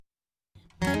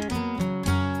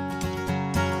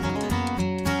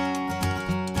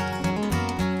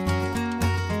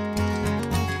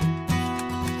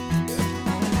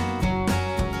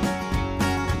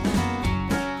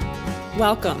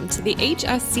Welcome to the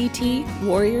HSCT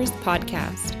Warriors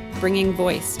Podcast, bringing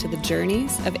voice to the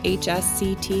journeys of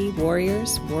HSCT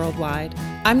warriors worldwide.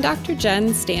 I'm Dr. Jen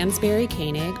Stansberry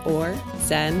Koenig, or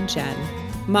Zen Jen,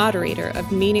 moderator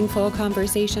of meaningful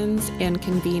conversations and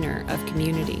convener of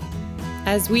community.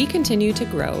 As we continue to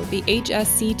grow the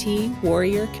HSCT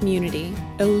warrior community,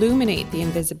 illuminate the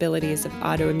invisibilities of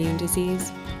autoimmune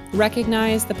disease,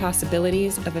 recognize the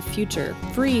possibilities of a future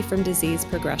free from disease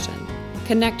progression,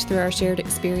 connect through our shared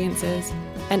experiences,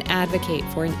 and advocate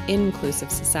for an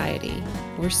inclusive society.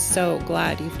 We're so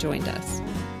glad you've joined us.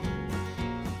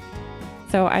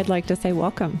 So I'd like to say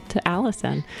welcome to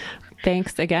Allison.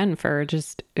 Thanks again for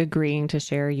just agreeing to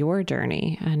share your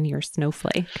journey and your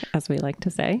snowflake, as we like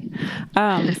to say.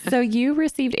 So you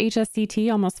received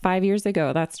HSCT almost 5 years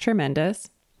ago. That's tremendous.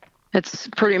 It's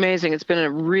pretty amazing. It's been a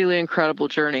really incredible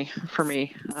journey for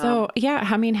me. So,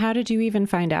 how did you even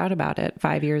find out about it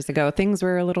 5 years ago? Things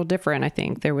were a little different, I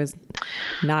think. There was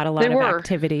not a lot of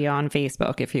activity on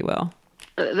Facebook, if you will.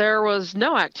 There was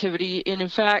no activity. And in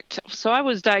fact, so I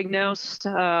was diagnosed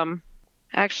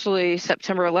actually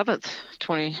September 11th,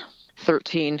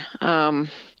 2013.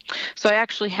 So I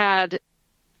actually had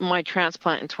my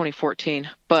transplant in 2014,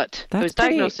 but I was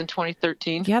diagnosed in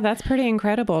 2013. Yeah, that's pretty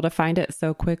incredible to find it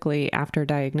so quickly after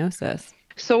diagnosis.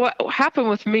 So what happened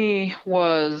with me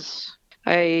was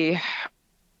I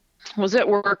was at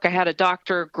work. I had a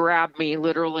doctor grab me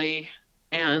literally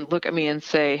and look at me and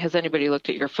say, "Has anybody looked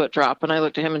at your foot drop?" And I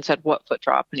looked at him and said, "What foot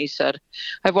drop?" And he said,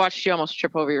 "I've watched you almost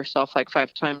trip over yourself like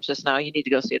 5 times just now. You need to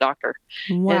go see a doctor."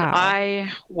 Wow. And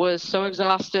I was so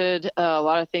exhausted. A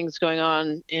lot of things going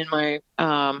on in my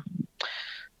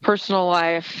personal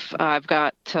life. I've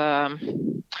got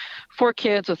 4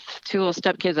 kids with 2 little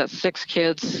stepkids. That's 6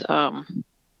 kids.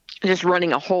 Just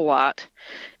running a whole lot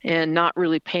and not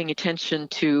really paying attention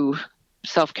to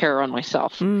self-care on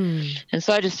myself. And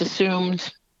so I just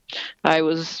assumed I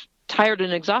was tired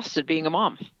and exhausted being a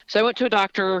mom. So I went to a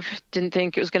doctor, didn't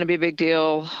think it was going to be a big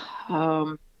deal.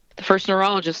 The first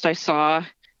neurologist I saw,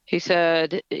 he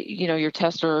said, your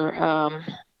tests are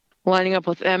lining up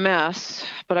with MS,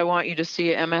 but I want you to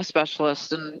see an MS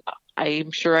specialist. And I'm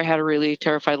sure I had a really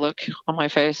terrified look on my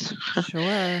face. Sure.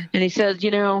 And he said,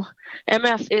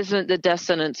 MS isn't the death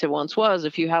sentence it once was.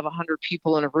 If you have 100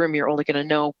 people in a room, you're only going to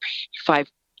know 5,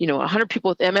 100 people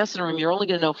with MS in a room, you're only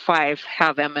going to know 5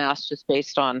 have MS just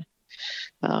based on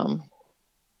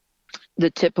the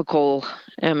typical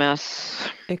MS,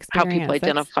 experience. How people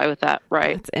identify with that.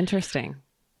 Right. That's interesting.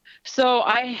 So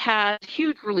I had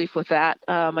huge relief with that.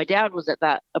 My dad was at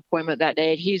that appointment that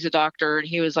day. He's a doctor, and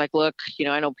he was like, "Look,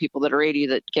 I know people that are 80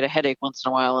 that get a headache once in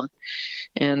a while."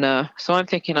 And so I'm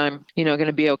thinking I'm, going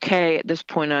to be okay. At this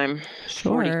point, I'm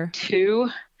 42.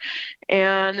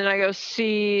 And then I go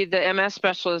see the MS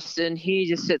specialist, and he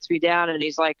just sits me down, and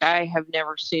he's like, "I have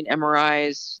never seen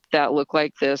MRIs that look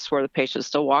like this where the patient's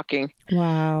still walking."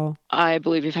 Wow. I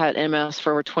believe you've had MS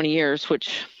for over 20 years,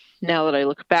 which now that I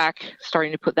look back,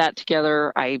 starting to put that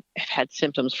together, I have had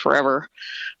symptoms forever.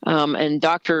 And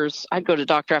doctors, I'd go to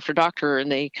doctor after doctor,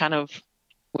 and they kind of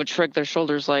would shrug their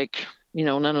shoulders like,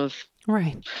 none of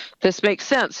this makes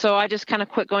sense. So I just kind of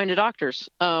quit going to doctors.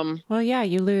 Well, yeah,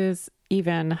 you lose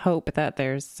even hope that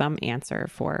there's some answer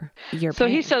for your pain. So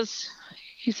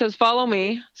he says, "Follow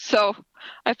me." So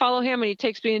I follow him, and he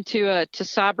takes me into a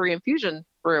Tysabri infusion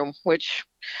room, which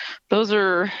those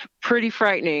are pretty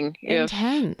frightening.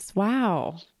 Intense.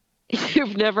 Wow.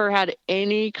 You've never had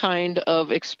any kind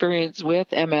of experience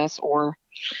with MS or,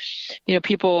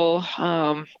 people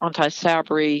on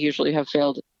Tysabri usually have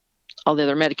failed all the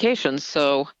other medications.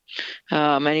 So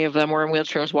many of them were in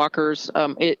wheelchairs, walkers.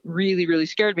 It really, really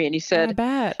scared me. And he said, I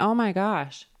bet. Oh my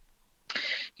gosh.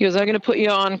 He goes, "I'm going to put you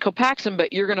on Copaxone,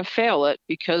 but you're going to fail it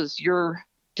because your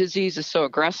disease is so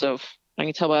aggressive. I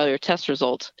can tell by all your test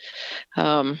results."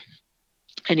 And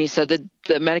he said that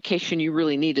the medication you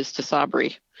really need is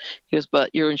Tysabri. He goes,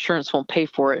 "But your insurance won't pay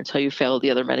for it until you fail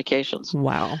the other medications."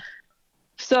 Wow.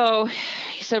 So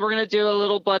he said, "We're going to do a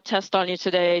little blood test on you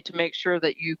today to make sure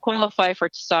that you qualify for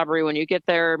Tysabri when you get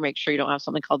there. Make sure you don't have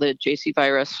something called the JC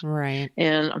virus." Right.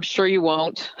 And I'm sure you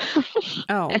won't.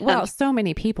 Oh, well, so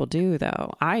many people do,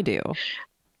 though. I do.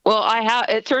 Well, I have.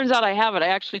 It turns out I have it. I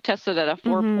actually tested at a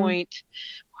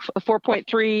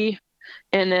 4.3,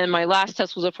 and then my last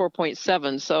test was a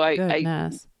 4.7. So I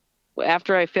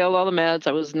after I failed all the meds,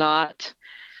 I was not.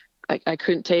 I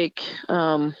couldn't take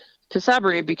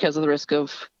Tysabri because of the risk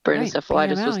of brain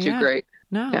encephalitis was too great.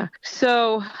 No. Yeah.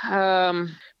 So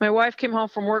my wife came home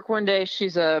from work one day.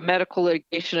 She's a medical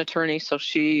litigation attorney, so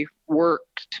she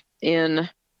worked in,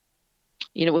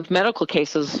 with medical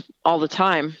cases all the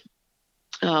time.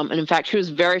 And in fact, she was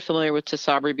very familiar with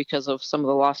Tysabri because of some of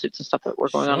the lawsuits and stuff that were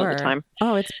going on at the time.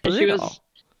 Oh, it's And brutal.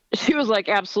 she was like,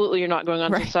 absolutely, you're not going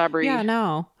on Tysabri. Yeah,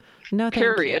 no,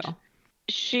 period. Thank you.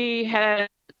 She had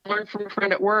learned from a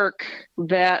friend at work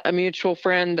that a mutual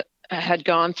friend had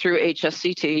gone through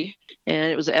HSCT,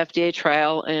 and it was an FDA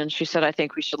trial, and she said, I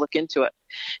think we should look into it.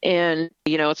 And,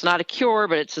 it's not a cure,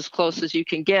 but it's as close as you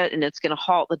can get, and it's going to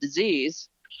halt the disease.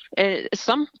 And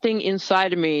something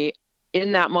inside of me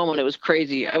in that moment, it was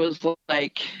crazy. I was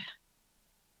like,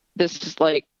 this is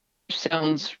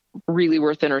sounds really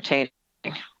worth entertaining.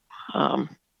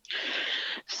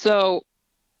 So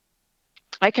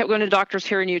I kept going to doctors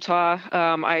here in Utah.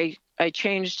 I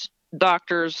changed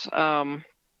doctors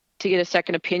to get a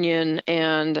second opinion,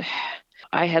 and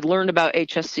I had learned about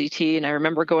HSCT, and I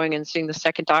remember going and seeing the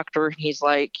second doctor, and he's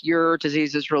like, your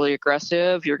disease is really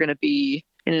aggressive. You're going to be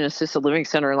in an assisted living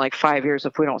center in 5 years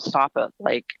if we don't stop it.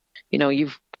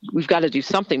 We've got to do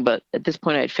something. But at this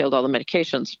point, I had failed all the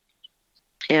medications.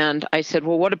 And I said,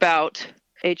 well, what about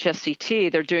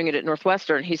HSCT? They're doing it at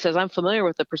Northwestern. He says, I'm familiar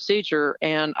with the procedure,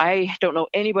 and I don't know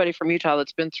anybody from Utah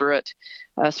that's been through it.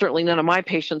 Certainly none of my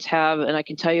patients have. And I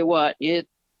can tell you what,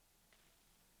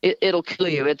 it'll kill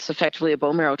you. It's effectively a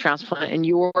bone marrow transplant, and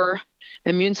your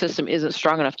immune system isn't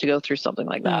strong enough to go through something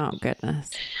like that. Oh,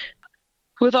 goodness.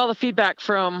 With all the feedback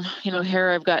from, here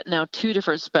I've got now 2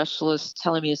 different specialists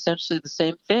telling me essentially the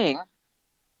same thing.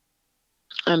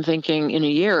 I'm thinking in a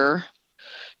year,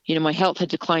 my health had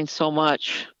declined so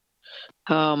much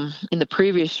in the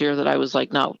previous year that I was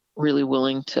not really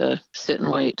willing to sit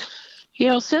and wait.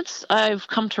 Since I've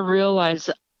come to realize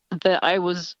that I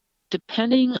was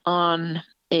depending on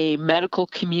a medical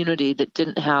community that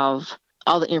didn't have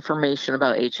all the information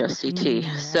about HSCT.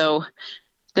 Mm-hmm. So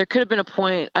there could have been a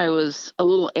point I was a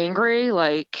little angry.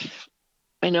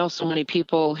 I know so many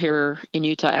people here in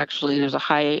Utah, actually, there's a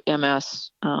high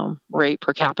MS rate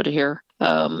per capita here.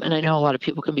 And I know a lot of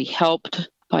people can be helped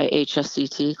by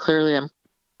HSCT. Clearly,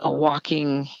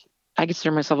 I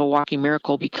consider myself a walking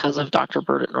miracle because of Dr.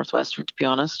 Burt at Northwestern, to be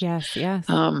honest. Yes.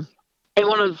 And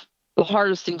one of the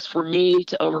hardest things for me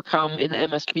to overcome in the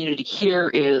MS community here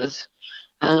is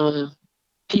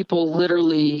people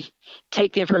literally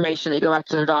take the information, they go back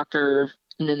to their doctor,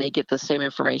 and then they get the same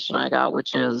information I got,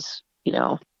 which is,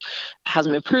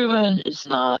 hasn't been proven, it's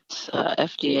not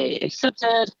FDA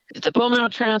accepted, it's a bone marrow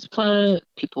transplant,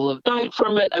 people have died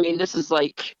from it. I mean, this is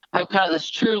I'm kind of this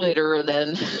cheerleader, and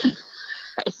then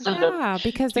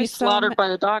because they're slaughtered by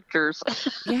the doctors.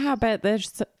 Yeah, but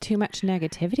there's too much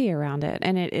negativity around it,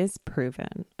 and it is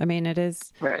proven. I mean, it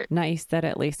is nice that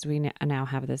at least we now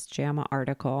have this JAMA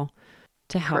article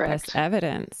to help us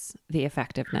evidence the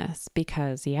effectiveness,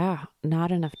 because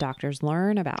not enough doctors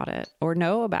learn about it or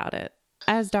know about it.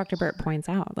 As Dr. Burt points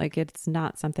out, it's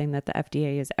not something that the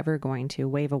FDA is ever going to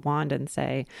wave a wand and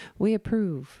say, we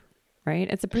approve, right?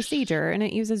 It's a procedure, and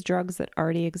it uses drugs that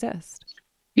already exist.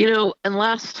 And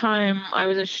last time I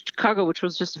was in Chicago, which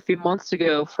was just a few months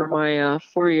ago for my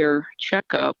 4-year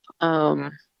checkup,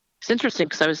 it's interesting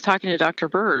because I was talking to Dr.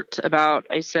 Burt about,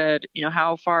 I said,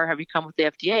 how far have you come with the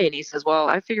FDA? And he says, well,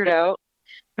 I figured out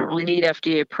I don't really need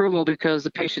FDA approval because the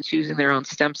patient's using their own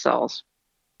stem cells.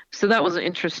 So that was an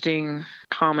interesting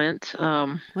comment.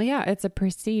 It's a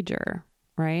procedure,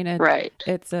 right?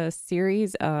 It's a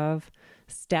series of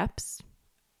steps.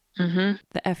 Mm-hmm.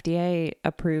 The FDA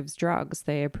approves drugs.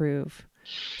 They approve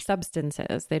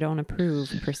substances. They don't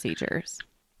approve procedures.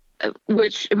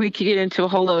 Which we could get into a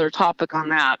whole other topic on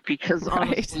that, because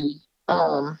honestly,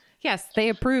 yes, they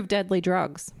approve deadly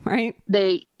drugs, right?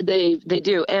 They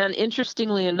do. And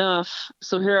interestingly enough,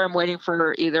 so here I'm waiting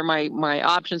for either my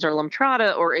options are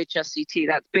Lemtrada or HSCT.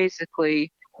 That's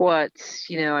basically what,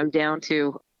 I'm down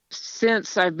to.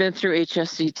 Since I've been through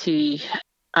HSCT,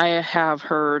 I have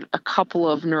heard a couple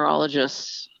of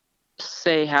neurologists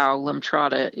say how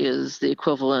Lemtrada is the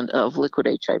equivalent of liquid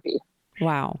HIV.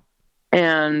 Wow.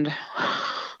 And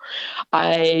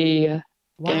I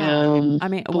am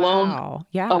blown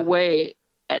away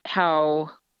at how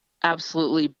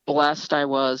absolutely blessed I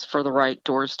was for the right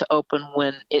doors to open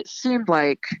when it seemed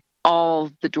like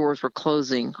all the doors were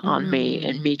closing on me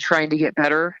and me trying to get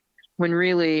better, when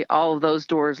really all of those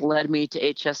doors led me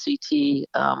to HSCT,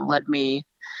 led me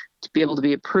to be able to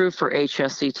be approved for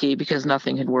HSCT because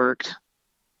nothing had worked.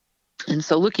 And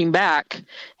so looking back,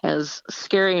 as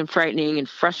scary and frightening and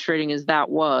frustrating as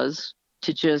that was,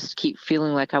 to just keep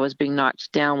feeling like I was being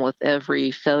knocked down with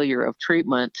every failure of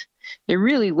treatment, it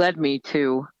really led me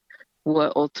to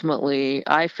what ultimately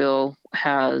I feel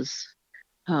has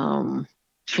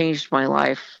changed my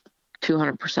life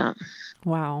 200%.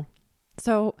 Wow.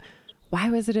 So Why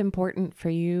was it important for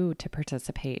you to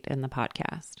participate in the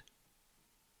podcast?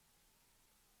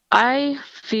 I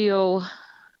feel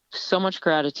so much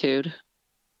gratitude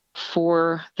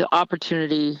for the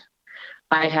opportunity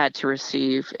I had to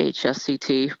receive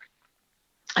HSCT.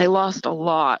 I lost a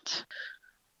lot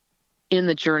in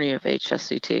the journey of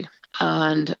HSCT,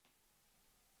 and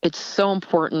it's so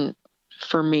important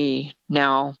for me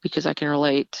now because I can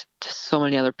relate to so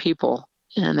many other people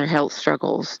and their health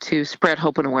struggles to spread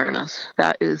hope and awareness.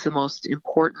 That is the most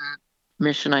important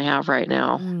mission I have right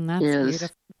now, is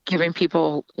beautiful. Giving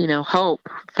people, hope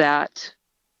that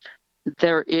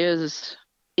there is,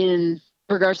 in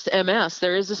regards to MS,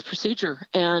 there is this procedure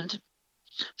and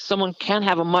someone can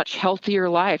have a much healthier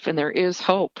life, and there is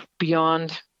hope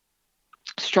beyond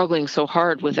struggling so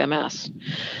hard with MS.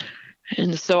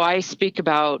 And so I speak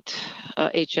about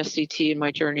HSCT in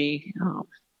my journey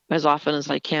as often as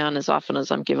I can, as often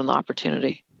as I'm given the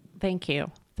opportunity. Thank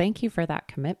you. Thank you for that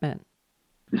commitment.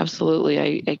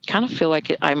 Absolutely. I kind of feel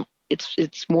like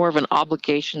it's more of an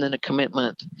obligation than a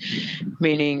commitment,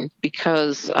 meaning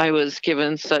because I was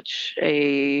given such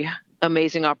a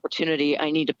amazing opportunity,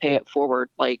 I need to pay it forward.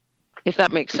 Like, if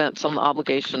that makes sense on the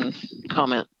obligation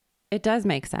comment. It does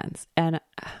make sense. And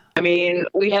I mean,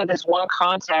 we had this one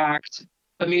contact,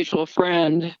 a mutual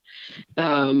friend,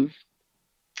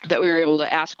 that we were able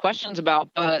to ask questions about,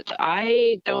 but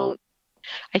I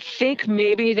think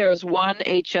maybe there was one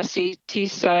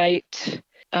HSCT site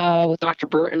with Dr.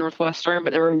 Burt in Northwestern,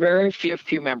 but there were very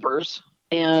few members,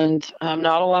 and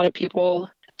not a lot of people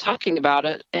talking about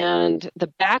it. And the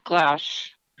backlash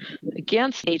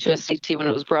against HSCT when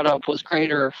it was brought up was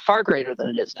far greater than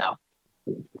it is now.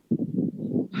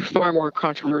 Far more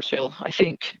controversial. I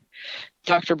think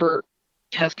Dr. Burt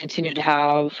has continued to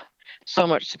have so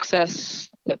much success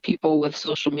that people with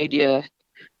social media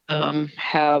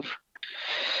have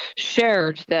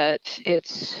shared that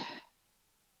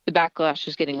the backlash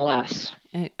is getting less.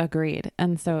 Agreed.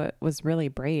 And so it was really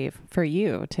brave for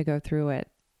you to go through it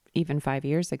even 5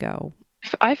 years ago.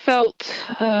 I felt,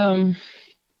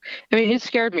 it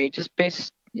scared me just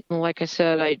based, like I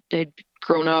said, I'd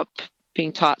grown up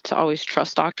being taught to always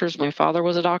trust doctors. My father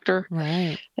was a doctor.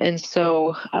 Right. And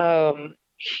so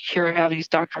here I have these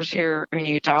doctors here in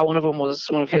Utah. One of them was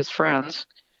one of his friends.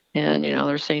 And,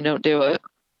 they're saying don't do it.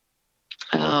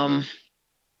 And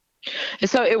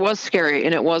so it was scary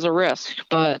and it was a risk.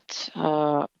 But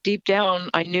deep down,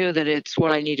 I knew that it's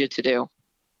what I needed to do.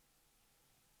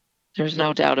 There's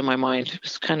no doubt in my mind. It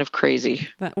was kind of crazy.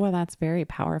 Well, that's very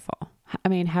powerful. I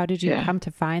mean, how did you come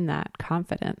to find that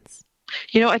confidence?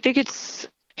 I think it's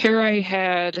here I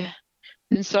had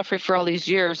been suffering for all these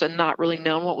years and not really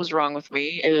known what was wrong with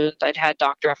me. And I'd had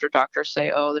doctor after doctor say,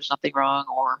 oh, there's nothing wrong,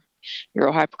 or you're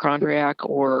a hypochondriac,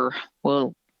 or,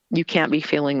 well, you can't be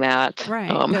feeling that. Right.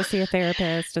 Go see a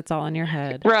therapist. It's all in your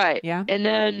head. Right. Yeah. And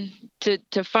then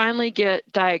to finally get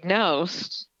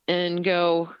diagnosed and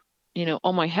go,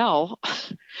 oh my hell,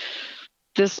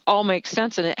 this all makes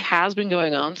sense. And it has been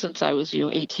going on since I was,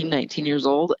 18, 19 years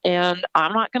old. And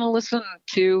I'm not going to listen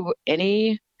to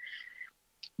any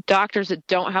doctors that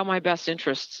don't have my best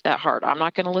interests at heart. I'm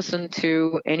not going to listen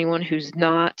to anyone who's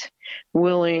not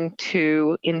willing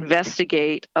to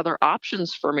investigate other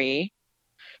options for me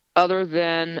other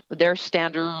than their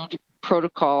standard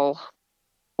protocol,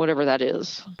 whatever that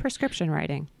is. Prescription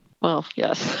writing. Well,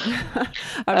 yes.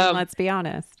 Let's be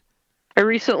honest. I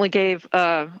recently gave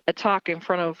a talk in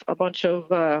front of a bunch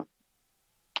of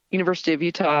University of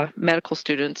Utah medical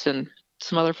students and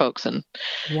some other folks. And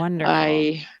wonderful.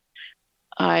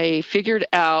 I figured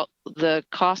out the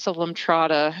cost of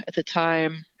Lemtrada at the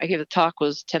time I gave the talk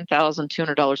was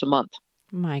 $10,200 a month.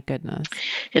 My goodness.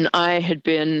 And I had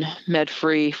been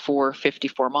med-free for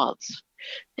 54 months.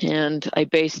 And I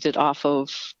based it off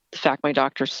of the fact my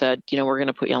doctor said, we're going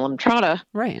to put you on Lemtrada.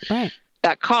 Right.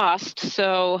 That cost.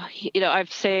 So,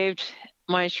 I've saved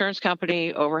my insurance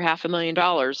company over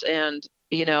 $500,000. And,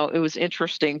 it was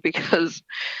interesting because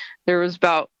there was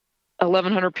about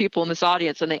 1,100 people in this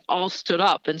audience and they all stood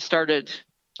up and started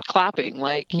clapping.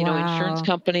 Like, wow. Insurance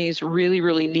companies really,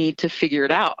 really need to figure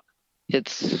it out.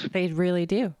 They really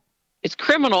do. It's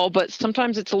criminal, but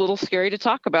sometimes it's a little scary to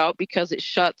talk about because it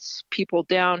shuts people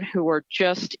down who are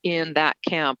just in that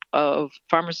camp of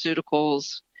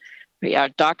pharmaceuticals. Yeah,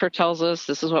 doctor tells us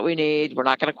this is what we need. We're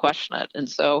not going to question it. And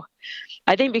so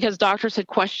I think because doctors had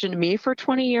questioned me for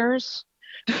 20 years,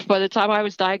 by the time I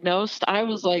was diagnosed, I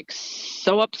was like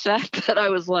so upset that I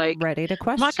was like, ready to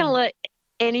question. I'm not going to let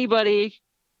anybody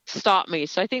stop me.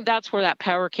 So I think that's where that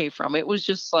power came from. It was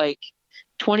just like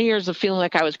 20 years of feeling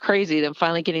like I was crazy, then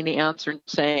finally getting the answer and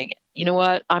saying, you know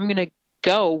what, I'm going to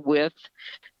go with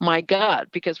my gut,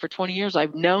 because for 20 years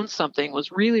I've known something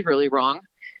was really, really wrong.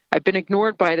 I've been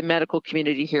ignored by the medical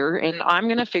community here, and I'm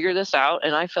going to figure this out.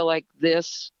 And I feel like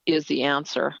this is the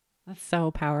answer. That's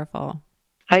so powerful.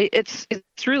 It's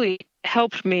really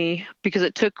helped me, because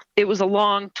it was a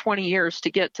long 20 years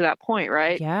to get to that point,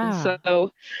 right? Yeah. And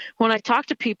so when I talk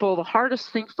to people, the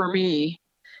hardest thing for me,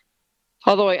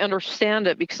 although I understand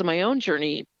it because of my own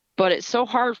journey, but it's so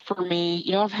hard for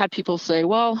me. I've had people say,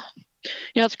 well,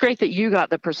 it's great that you got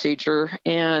the procedure,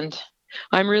 and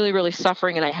I'm really, really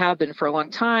suffering, and I have been for a long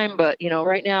time. But,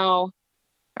 right now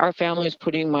our family is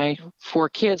putting my 4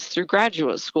 kids through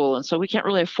graduate school, and so we can't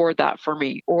really afford that for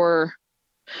me. Or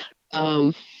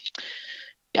I'm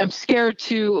scared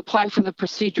to apply for the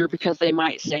procedure because they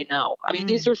might say no. I mean,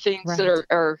 these are things right.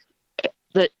 that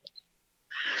that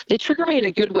they trigger me in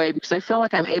a good way, because I feel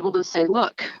like I'm able to say,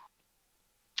 look,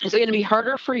 is it going to be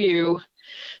harder for you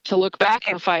to look back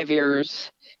in 5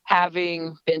 years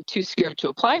having been too scared to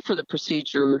apply for the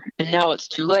procedure, and now it's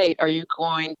too late?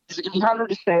 Is it going to be harder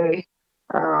to say,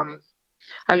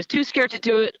 I was too scared to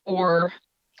do it, or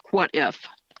what if?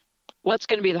 What's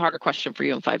going to be the harder question for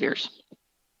you in 5 years?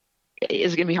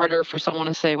 Is it going to be harder for someone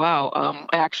to say, wow,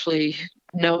 I actually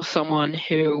know someone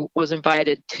who was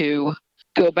invited to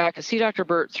go back and see Dr.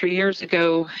 Burt 3 years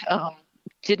ago,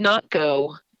 did not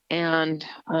go, and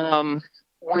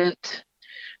went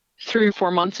 3 or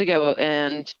 4 months ago,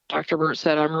 and Dr. Burt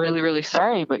said, I'm really, really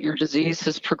sorry, but your disease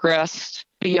has progressed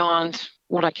beyond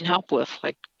what I can help with.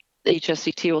 Like,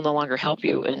 HSCT will no longer help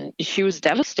you. And she was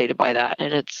devastated by that.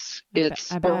 And it's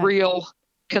a real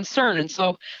concern. And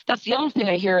so that's the other thing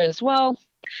I hear is, well,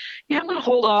 I'm going to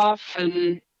hold off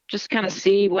and just kind of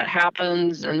see what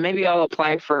happens. And maybe I'll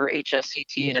apply for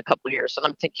HSCT in a couple of years. And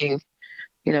I'm thinking,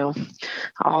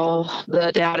 all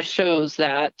the data shows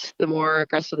that the more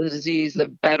aggressive the disease, the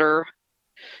better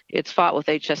it's fought with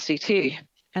HSCT.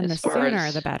 And the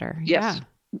sooner, the better. Yes. Yeah.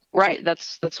 Right.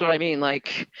 That's what I mean.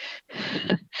 Like,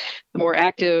 the more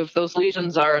active those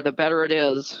lesions are, the better it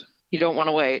is. You don't want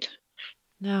to wait.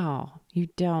 No, you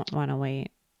don't want to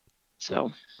wait.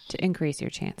 So, to increase your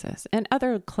chances. And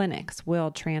other clinics will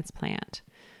transplant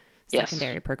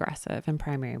secondary progressive and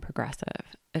primary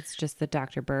progressive. It's just that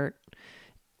Dr. Burt,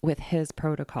 with his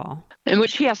protocol, in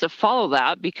which he has to follow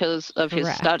that because of his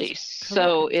studies. Correct.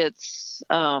 So it's,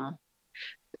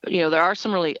 there are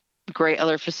some really great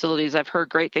other facilities. I've heard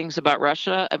great things about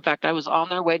Russia. In fact, I was on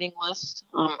their waiting list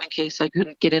in case I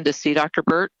couldn't get in to see Dr.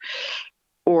 Burt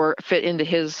or fit into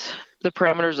the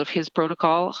parameters of his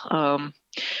protocol.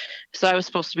 So I was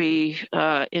supposed to be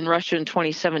in Russia in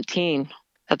 2017.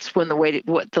 That's when the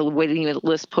waiting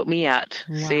list put me at.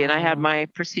 Wow. See, and I had my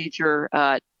procedure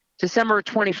December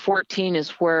 2014 is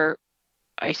where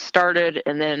I started,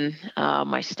 and then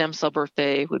my stem cell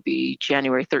birthday would be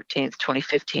January 13th,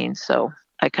 2015. So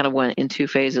I kind of went in 2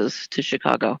 phases to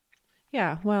Chicago.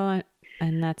 Yeah, well,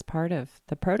 and that's part of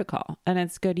the protocol. And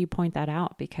it's good you point that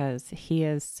out, because he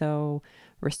is so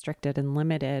restricted and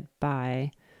limited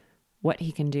by what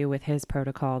he can do with his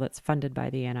protocol that's funded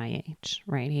by the NIH,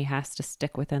 right? He has to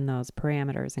stick within those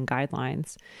parameters and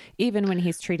guidelines. Even when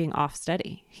he's treating off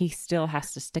study, he still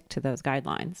has to stick to those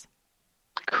guidelines.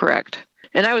 Correct.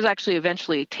 And I was actually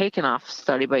eventually taken off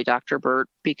study by Dr. Burt,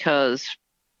 because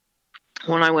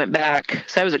when I went back,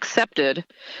 so I was accepted,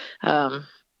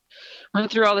 went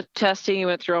through all the testing,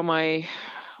 went through all my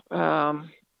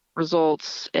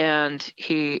results, and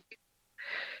he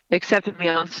accepted me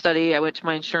on study. I went to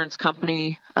my insurance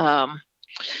company.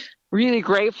 Really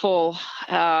grateful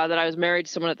that I was married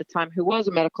to someone at the time who was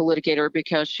a medical litigator,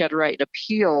 because she had to write an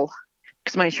appeal,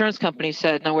 because my insurance company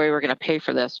said, no way we're going to pay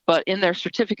for this. But in their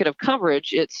certificate of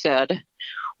coverage, it said,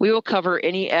 we will cover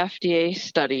any FDA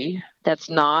study that's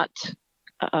not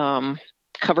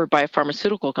covered by a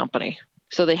pharmaceutical company.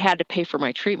 So they had to pay for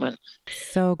my treatment.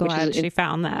 So glad she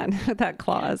found that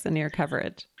clause in your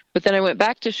coverage. But then I went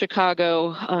back to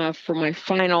Chicago for my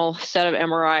final set of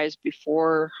MRIs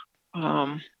before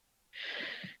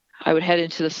I would head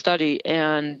into the study.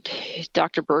 And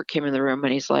Dr. Burt came in the room,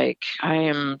 and he's like, I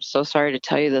am so sorry to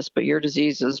tell you this, but your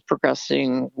disease is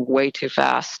progressing way too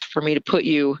fast for me to put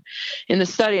you in the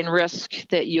study and risk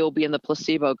that you'll be in the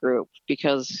placebo group,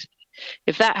 because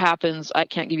if that happens, I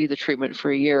can't give you the treatment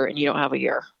for a year, and you don't have a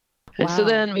year. Wow. And so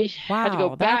then we had to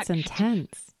go back. That's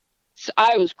intense. So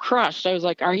I was crushed. I was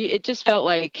like, it just felt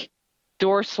like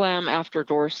door slam after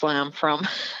door slam from,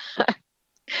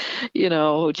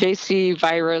 JC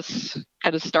virus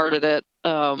kind of started it.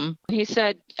 He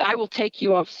said, I will take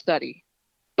you off study,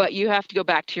 but you have to go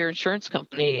back to your insurance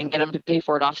company and get them to pay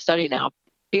for it off study now,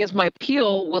 because my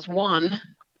appeal was won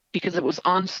because it was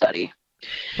on study.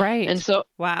 Right. And so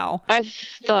Wow. I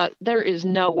thought, there is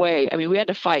no way. I mean, we had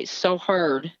to fight so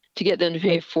hard to get them to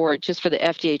pay for it just for the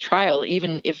FDA trial,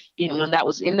 even if, when that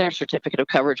was in their certificate of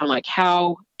coverage. I'm like,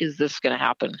 how is this going to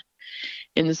happen?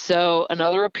 And so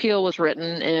another appeal was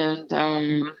written,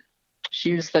 and she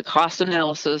used the cost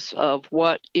analysis of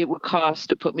what it would cost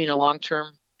to put me in a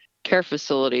long-term care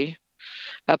facility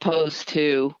opposed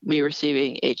to me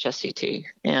receiving HSCT.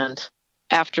 And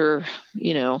after,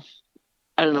 I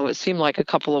don't know, it seemed like a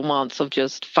couple of months of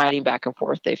just fighting back and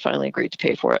forth, they finally agreed to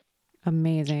pay for it.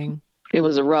 Amazing. It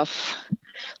was a rough,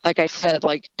 like I said,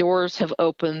 like doors have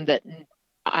opened that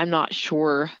I'm not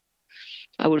sure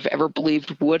I would have ever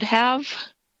believed would have,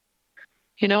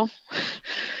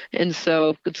 and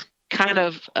so it's kind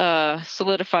of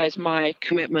solidifies my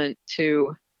commitment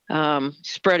to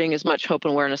spreading as much hope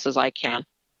and awareness as I can.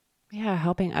 Yeah,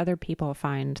 helping other people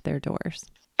find their doors.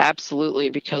 Absolutely,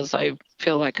 because I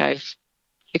feel like I've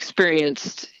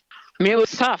experienced, it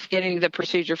was tough getting the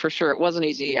procedure for sure. It wasn't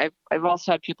easy. I've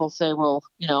also had people say, well,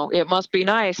 it must be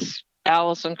nice,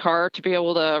 Allison Carr, to be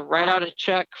able to write out a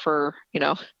check for,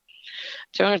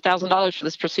 $200,000 for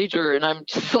this procedure. And I'm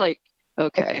just like,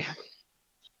 okay,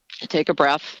 take a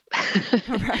breath.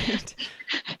 Right.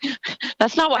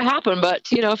 That's not what happened. But,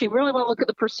 if you really want to look at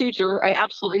the procedure, I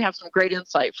absolutely have some great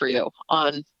insight for you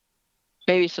on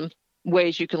maybe some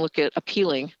ways you can look at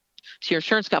appealing to your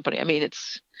insurance company. I mean,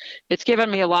 it's given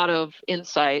me a lot of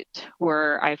insight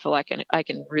where I feel like I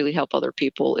can really help other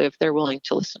people if they're willing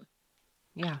to listen.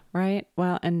 Yeah. Right.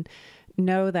 Well, and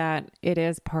know that it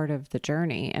is part of the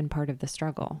journey and part of the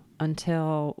struggle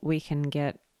until we can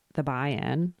get the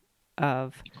buy-in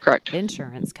of Correct.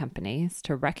 insurance companies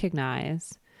to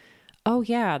recognize, oh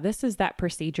yeah, this is that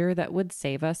procedure that would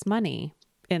save us money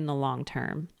in the long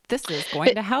term. This is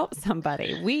going to help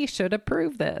somebody. We should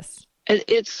approve this.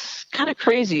 It's kind of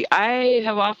crazy. I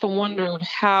have often wondered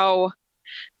how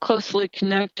closely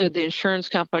connected the insurance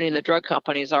company and the drug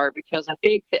companies are, because I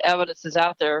think the evidence is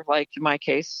out there, like in my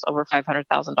case, over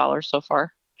 $500,000 so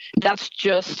far. That's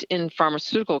just in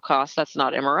pharmaceutical costs. That's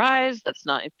not MRIs. That's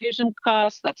not infusion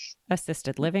costs. That's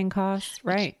assisted living costs.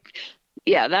 Right.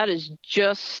 Yeah, that is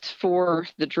just for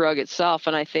the drug itself.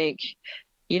 And I think,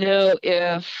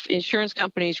 if insurance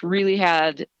companies really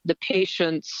had the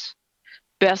patient's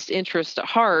best interest at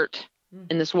heart,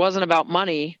 and this wasn't about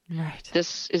money, right,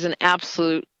 this is an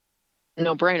absolute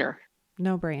no-brainer.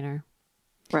 No-brainer.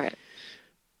 Right.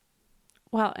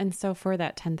 Well, and so for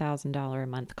that $10,000 a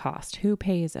month cost, who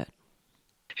pays it?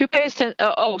 Who pays the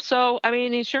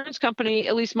insurance company,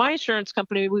 at least my insurance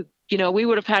company, we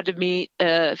would have had to meet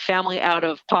a family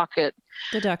out-of-pocket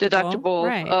deductible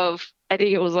right. of, I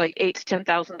think it was like $8,000 to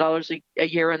 $10,000 a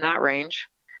year, in that range.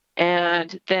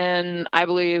 And then I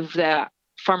believe that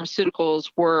pharmaceuticals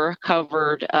were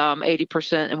covered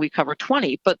 80%, and we covered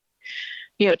 20%. But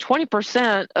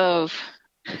 20% of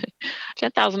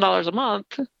 $10,000 a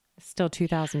month, still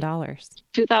 $2,000.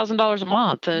 $2,000 a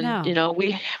month, and no.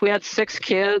 We had 6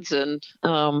 kids, and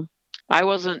I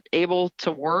wasn't able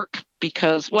to work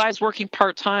because I was working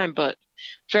part-time, but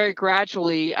very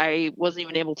gradually I wasn't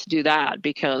even able to do that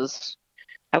because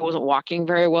I wasn't walking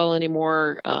very well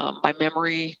anymore. My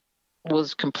memory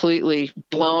was completely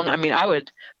blown. I mean, I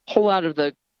would pull out of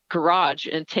the garage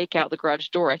and take out the garage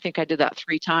door. I think I did that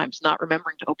 3 times, not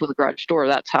remembering to open the garage door.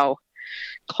 That's how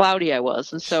cloudy I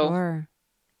was. And so sure.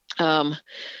 To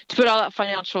put all that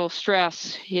financial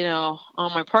stress, on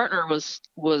my partner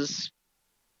was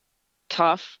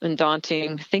tough and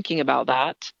daunting thinking about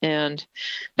that. And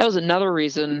that was another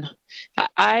reason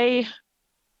I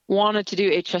wanted to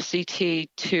do HSCT,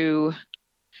 to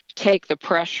take the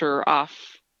pressure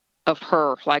off of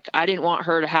her. Like, I didn't want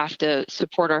her to have to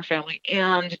support our family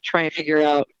and try and figure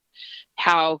out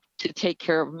how to take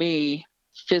care of me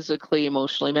physically,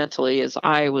 emotionally, mentally, as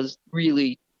I was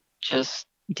really just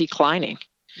declining.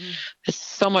 It's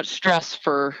so much stress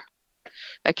for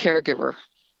a caregiver,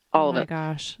 all of it. Oh my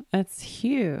gosh, that's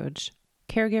huge.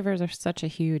 Caregivers are such a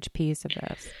huge piece of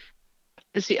this.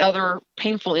 It's the other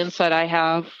painful insight I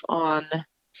have on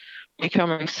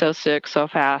becoming so sick so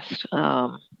fast.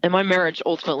 And my marriage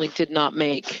ultimately did not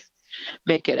make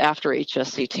it after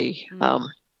HSCT.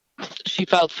 She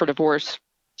filed for divorce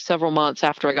several months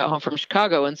after I got home from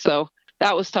Chicago. And so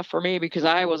that was tough for me because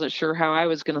I wasn't sure how I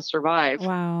was going to survive.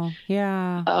 Wow.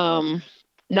 Yeah.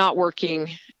 Not working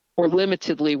or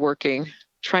limitedly working,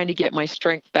 trying to get my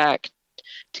strength back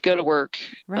to go to work.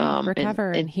 Right.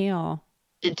 Recover and heal.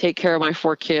 And take care of my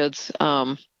 4 kids.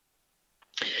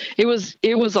 It was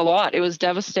a lot. It was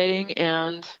devastating.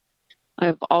 And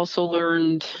I've also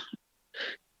learned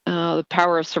the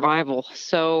power of survival.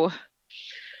 So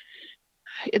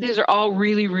these are all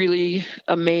really, really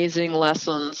amazing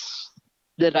lessons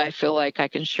that I feel like I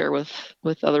can share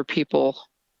with other people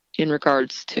in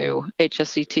regards to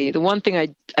HSCT. The one thing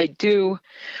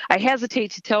I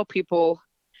hesitate to tell people,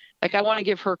 like, I want to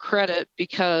give her credit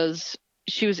because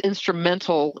she was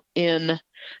instrumental in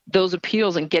those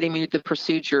appeals and getting me the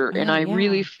procedure. And I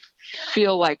really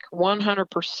feel like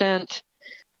 100%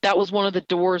 that was one of the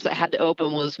doors that had to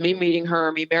open, was me meeting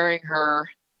her, me marrying her,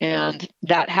 and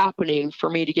that happening for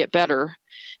me to get better.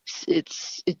 It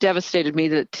devastated me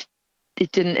that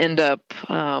it didn't end up,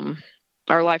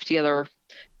 our life together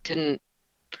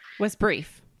was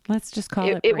brief. Let's just call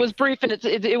it brief. It was brief, and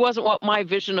it wasn't what my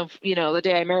vision of, the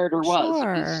day I married her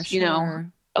was.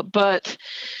 Sure. But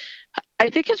I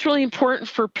think it's really important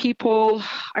for people.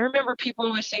 I remember people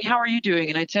always saying, "How are you doing?"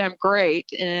 And I'd say, "I'm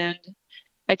great." And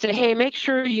I'd say, "Hey, make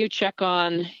sure you check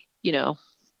on, I'm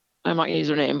not gonna use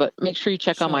her name, but make sure you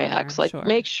check on my ex. Like,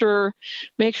 make sure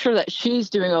that she's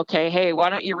doing okay. Hey, why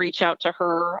don't you reach out to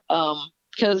her?"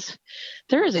 Because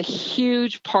there is a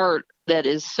huge part that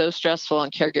is so stressful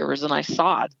on caregivers, and I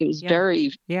saw it. It was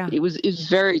it was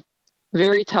very,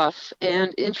 very tough.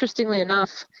 And interestingly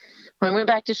enough, when I went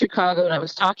back to Chicago and I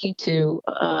was talking to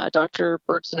Dr.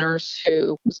 Bert's nurse,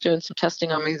 who was doing some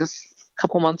testing on me this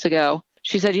couple months ago,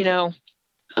 she said,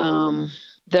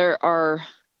 there are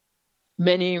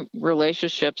many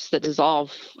relationships that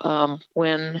dissolve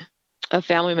when a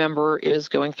family member is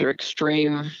going through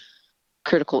extreme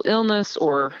critical illness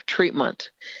or treatment.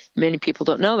 Many people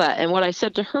don't know that. And what I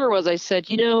said to her was, I said,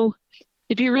 it'd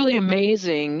be really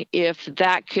amazing if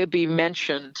that could be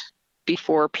mentioned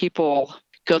before people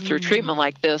go through treatment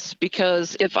like this,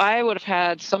 because if I would have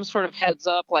had some sort of heads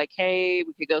up, like, hey,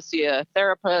 we could go see a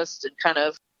therapist and kind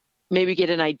of maybe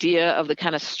get an idea of the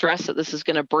kind of stress that this is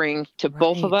going to bring to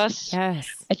both of us. Yes.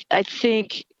 I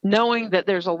think knowing that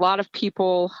there's a lot of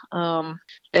people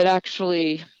that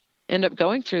actually end up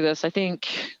going through this, I think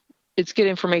it's good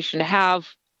information to have,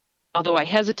 although I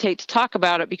hesitate to talk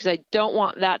about it because I don't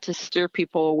want that to steer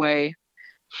people away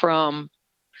from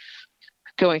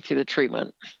going through the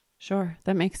treatment. Sure,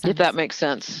 that makes sense. If that makes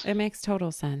sense. It makes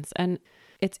total sense. And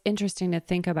it's interesting to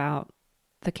think about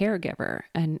the caregiver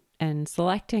and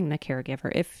selecting the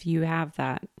caregiver if you have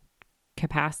that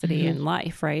capacity in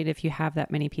life, right? If you have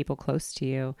that many people close to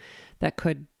you that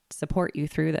could support you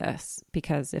through this,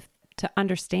 because to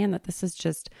understand that this is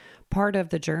just part of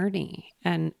the journey,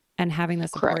 and having the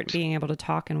support, being able to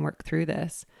talk and work through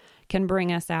this can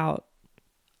bring us out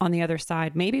on the other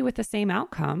side, maybe with the same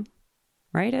outcome,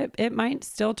 right? It might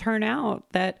still turn out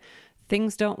that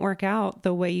things don't work out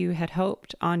the way you had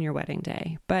hoped on your wedding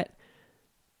day, but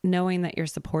knowing that you're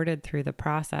supported through the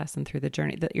process and through the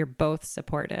journey, that you're both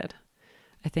supported,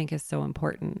 I think is so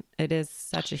important. It is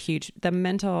such the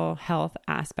mental health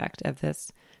aspect of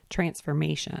this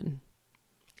transformation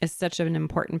is such an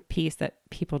important piece that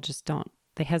people just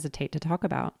they hesitate to talk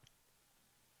about.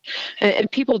 And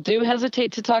people do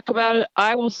hesitate to talk about it.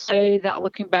 I will say that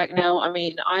looking back now, I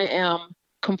mean, I am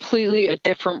completely a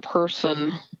different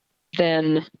person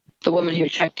than the woman who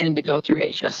checked in to go through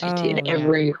HSCT in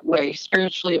every way,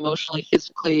 spiritually, emotionally,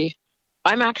 physically.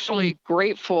 I'm actually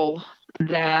grateful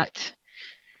that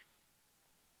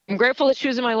she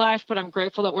was in my life, but I'm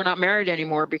grateful that we're not married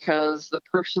anymore, because the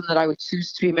person that I would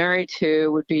choose to be married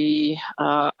to would be,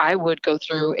 I would go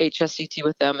through HSCT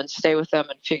with them and stay with them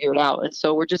and figure it out. And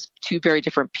so we're just two very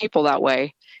different people that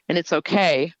way, and it's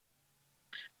okay.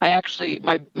 I actually,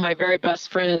 my very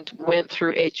best friend went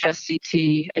through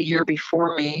HSCT a year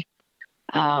before me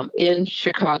in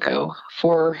Chicago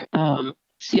for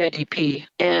CIDP,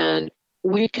 and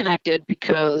we connected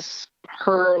because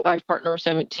her life partner of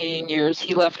 17 years,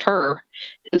 he left her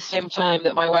at the same time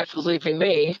that my wife was leaving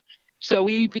me. So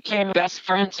we became best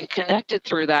friends and connected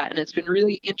through that. And it's been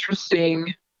really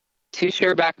interesting to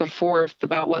share back and forth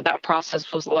about what that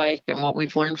process was like and what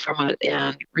we've learned from it,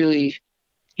 and really,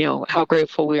 how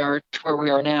grateful we are to where we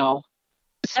are now.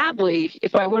 Sadly,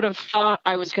 if I would have thought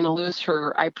I was going to lose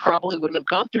her, I probably wouldn't have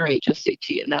gone through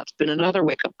HSCT. And that's been another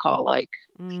wake-up call, like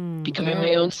becoming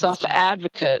my own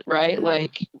self-advocate, right?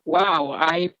 Like, wow,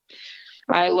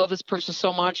 I love this person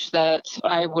so much that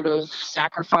I would have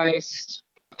sacrificed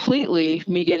completely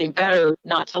me getting better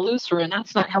not to lose her. And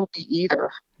that's not healthy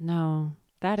either. No,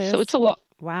 that is. So it's a lot.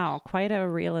 Wow, quite a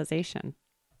realization.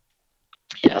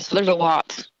 Yeah, so there's a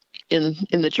lot in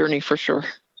the journey for sure.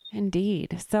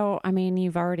 Indeed. So, I mean,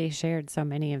 you've already shared so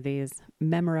many of these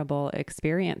memorable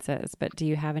experiences, but do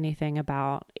you have anything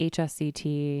about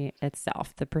HSCT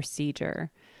itself, the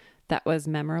procedure, that was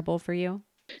memorable for you?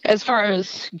 As far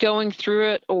as going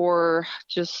through it, or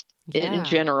just in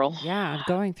general? Yeah,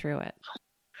 going through it.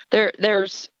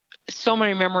 There's so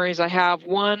many memories I have.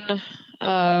 One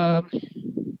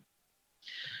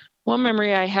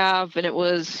memory I have, and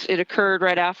it occurred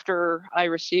right after I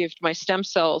received my stem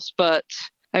cells, but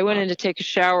I went in to take a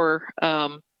shower,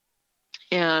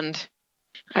 and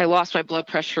I lost my blood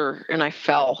pressure and I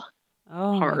fell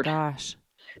Oh my hard. gosh.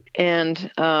 And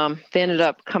they ended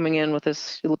up coming in with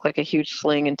this, it looked like a huge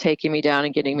sling, and taking me down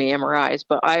and getting me MRIs.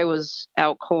 But I was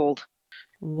out cold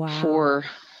Wow. for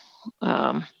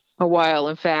a while.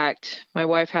 In fact, my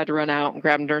wife had to run out and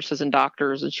grab nurses and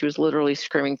doctors, and she was literally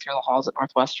screaming through the halls at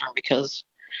Northwestern because,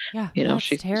 Yeah, you know, that's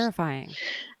she's terrifying.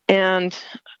 And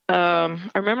I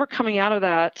remember coming out of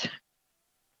that,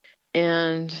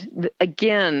 and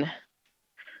again,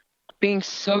 being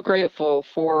so grateful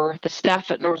for the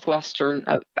staff at Northwestern,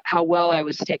 how well I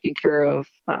was taken care of,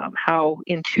 how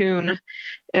in tune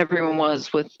everyone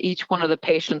was with each one of the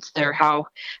patients there, how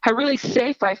really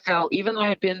safe I felt, even though I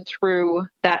had been through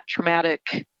that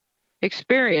traumatic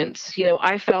experience. You know,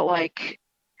 I felt like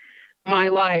my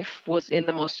life was in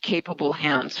the most capable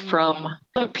hands, from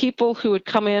the people who would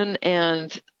come in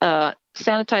and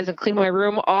sanitize and clean my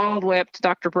room all the way up to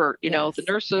Dr. Burt, you know, the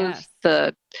nurses,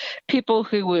 the people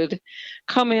who would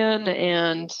come in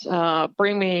and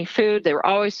bring me food. They were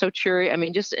always so cheery. I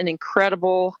mean, just an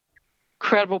incredible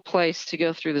place to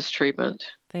go through this treatment.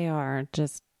 They are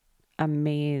just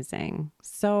amazing.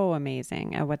 So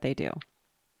amazing at what they do.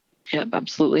 Yeah,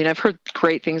 absolutely. And I've heard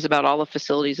great things about all the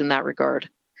facilities in that regard.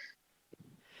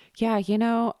 Yeah, you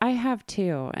know, I have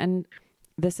too. And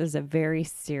this is a very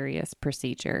serious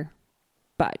procedure,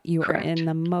 but you Correct. are in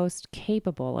the most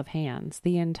capable of hands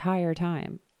the entire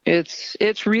time.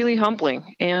 It's really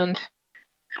humbling. And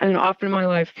often in my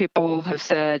life, people have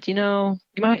said, you know,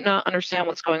 you might not understand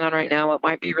what's going on right now. It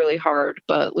might be really hard,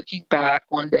 but looking back,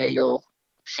 one day you'll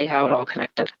see how it all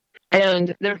connected.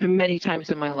 And there have been many times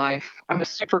in my life, I'm a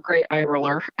super great eye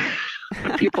roller.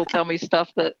 People tell me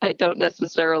stuff that I don't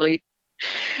necessarily,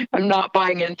 I'm not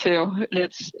buying into.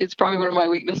 It's probably one of my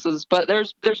weaknesses, but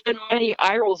there's been many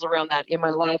eye rolls around that in my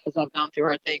life as I've gone through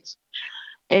hard things.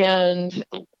 And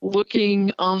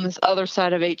looking on this other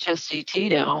side of HSCT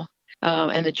now,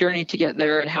 and the journey to get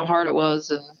there and how hard it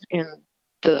was, and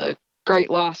the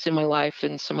great loss in my life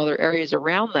and some other areas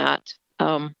around that,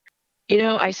 you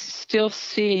know, I still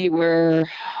see where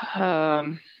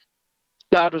God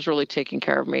was really taking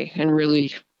care of me and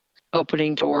really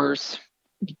opening doors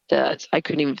that I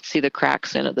couldn't even see the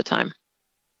cracks in at the time.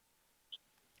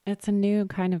 It's a new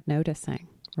kind of noticing,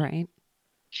 right?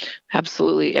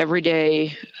 Absolutely. Every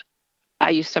day,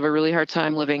 I used to have a really hard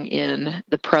time living in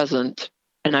the present,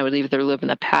 and I would either live in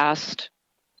the past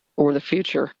or the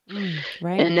future.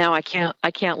 Right. And now I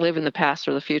can't live in the past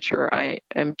or the future. I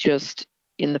am just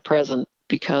in the present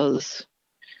because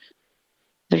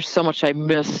there's so much I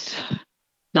missed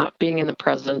not being in the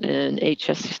present, and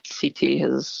HSCT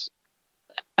has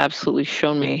absolutely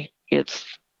shown me it's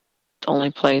the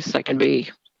only place I can be.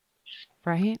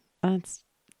 Right?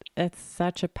 It's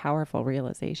such a powerful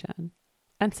realization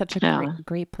and such a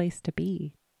great place to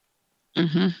be.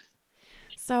 Mm-hmm.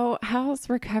 So how's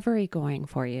recovery going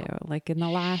for you? Like in the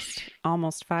last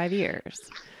almost 5 years,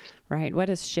 right? What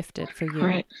has shifted for you?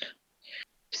 Right.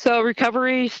 So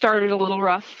recovery started a little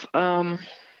rough. Well,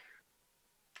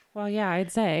 yeah,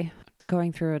 I'd say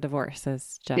going through a divorce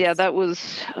is just... Yeah, that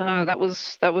was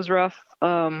rough.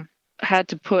 Had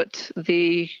to put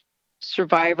the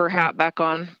survivor hat back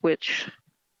on, which,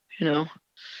 you know,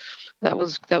 that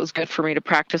was good for me to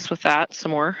practice with that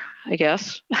some more, I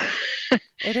guess.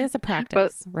 It is a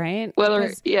practice, right?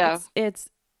 It's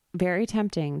very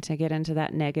tempting to get into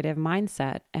that negative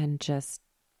mindset and just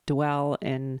dwell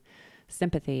in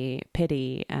sympathy,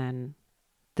 pity, and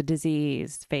the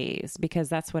disease phase, because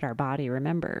that's what our body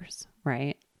remembers,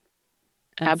 right?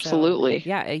 And absolutely. So,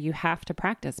 yeah, you have to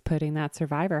practice putting that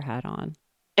survivor hat on.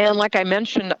 And like I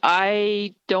mentioned,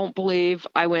 I don't believe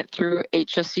I went through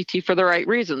HSCT for the right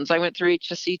reasons. I went through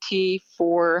HSCT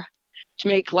to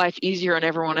make life easier on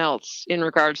everyone else in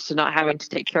regards to not having to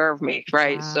take care of me,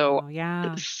 right? Wow,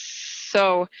 yeah.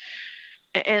 So,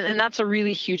 and that's a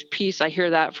really huge piece. I hear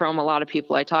that from a lot of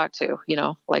people I talk to, you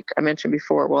know, like I mentioned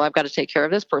before, well, I've got to take care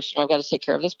of this person. I've got to take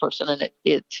care of this person. And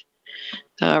it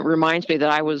reminds me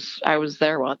that I was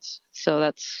there once. So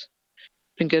that's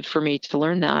been good for me to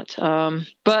learn that.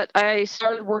 But I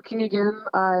started working again.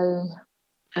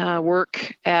 I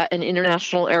work at an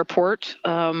international airport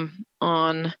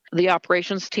on the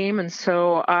operations team. And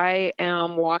so I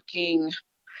am walking,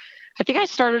 I think I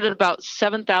started at about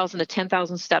 7,000 to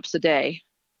 10,000 steps a day.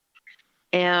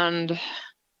 And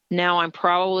now I'm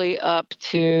probably up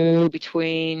to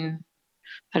between,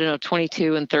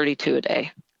 22 and 32 a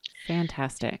day.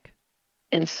 Fantastic.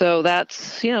 And so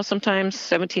that's, sometimes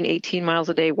 17, 18 miles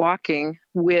a day walking,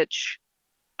 which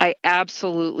I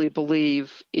absolutely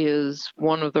believe is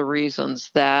one of the reasons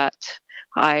that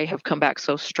I have come back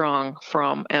so strong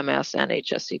from MS and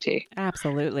HSCT.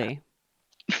 Absolutely.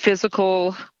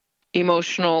 Physical,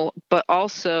 emotional, but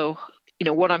also,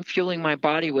 what I'm fueling my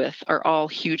body with are all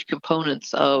huge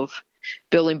components of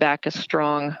building back a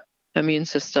strong immune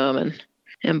system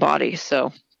and body.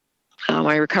 So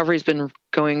my recovery's been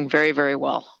going very, very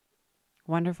well.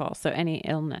 Wonderful. So any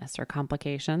illness or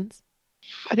complications?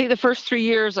 I think the first 3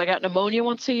 years I got pneumonia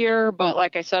once a year, but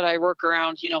like I said, I work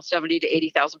around, 70 to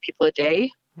 80,000 people a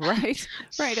day. Right.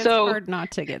 Right. It's So hard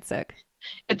not to get sick.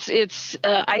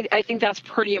 I think that's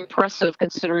pretty impressive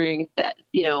considering that,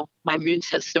 my immune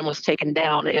system was taken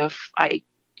down. If I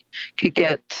could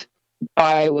get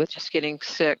by with just getting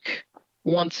sick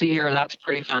once a year, that's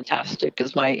pretty fantastic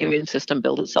because my immune system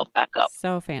builds itself back up.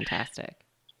 So fantastic.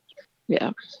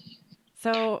 Yeah.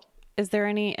 So is there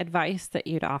any advice that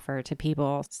you'd offer to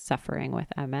people suffering with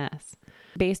MS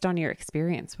based on your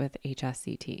experience with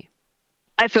HSCT?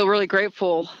 I feel really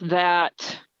grateful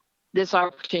that this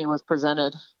opportunity was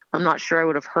presented. I'm not sure I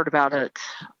would have heard about it,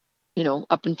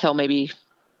 up until maybe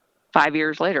 5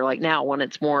 years later, like now when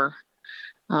it's more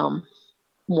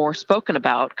spoken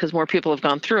about because more people have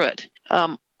gone through it.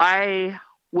 I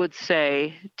would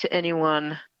say to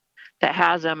anyone that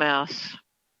has MS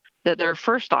that their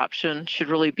first option should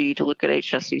really be to look at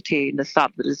HSCT and to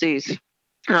stop the disease.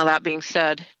 Now, that being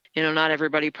said, not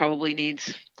everybody probably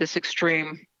needs this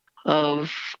extreme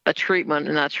of a treatment,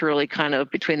 and that's really kind of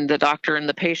between the doctor and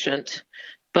the patient.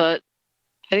 But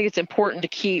I think it's important to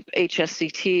keep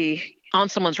HSCT on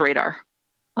someone's radar.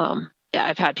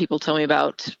 I've had people tell me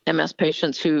about MS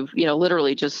patients who,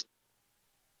 literally just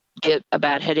get a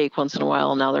bad headache once in a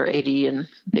while, and now they're 80 and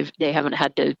they haven't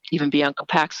had to even be on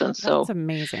Copaxone. So that's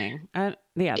amazing. I'm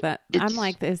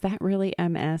like, is that really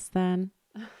MS then?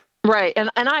 Right. And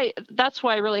that's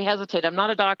why I really hesitate. I'm not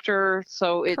a doctor,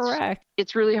 so Correct.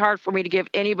 It's really hard for me to give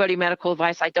anybody medical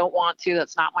advice. I don't want to.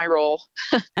 That's not my role.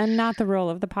 And not the role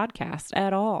of the podcast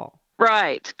at all.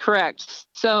 Right. Correct.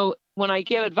 So when I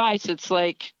give advice, it's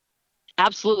like,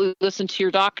 absolutely listen to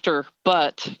your doctor,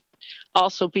 but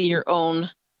also be your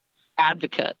own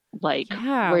advocate,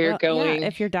 where you're going. Yeah,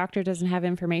 if your doctor doesn't have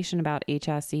information about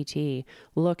HSCT,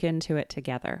 look into it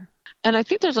together. And I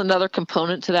think there's another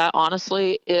component to that,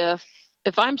 honestly. If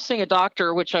I'm seeing a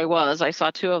doctor, which I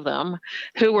saw 2 of them,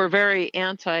 who were very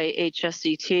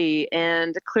anti-HSCT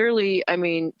and clearly,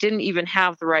 didn't even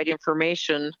have the right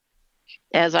information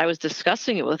as I was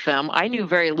discussing it with them. I knew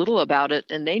very little about it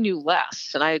and they knew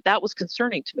less. And that was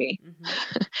concerning to me.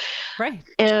 Mm-hmm. Right.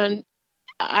 And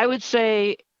I would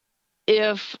say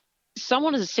if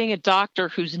someone is seeing a doctor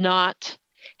who's not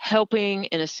helping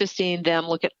and assisting them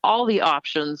look at all the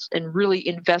options and really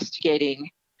investigating,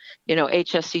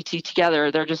 HSCT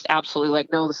together, they're just absolutely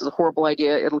like, no, this is a horrible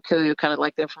idea. It'll kill you, kind of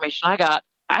like the information I got.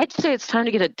 I'd say it's time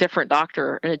to get a different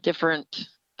doctor and a different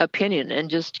opinion and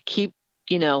just keep,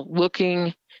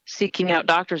 looking, seeking out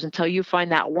doctors until you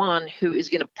find that one who is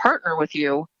going to partner with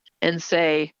you and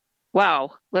say,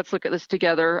 wow, let's look at this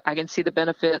together. I can see the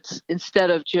benefits instead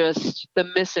of just the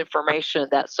misinformation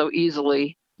that's so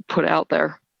easily put out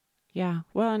there. Yeah.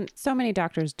 Well, and so many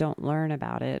doctors don't learn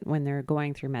about it when they're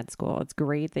going through med school. It's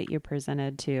great that you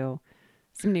presented to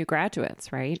some new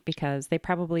graduates, right? Because they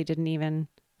probably didn't even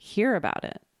hear about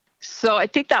it. So I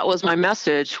think that was my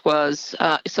message was,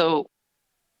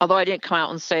 although I didn't come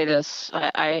out and say this,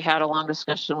 I had a long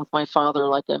discussion with my father,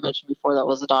 like I mentioned before, that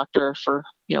was a doctor for,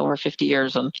 over 50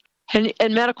 years. And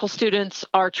medical students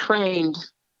are trained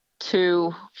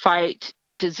to fight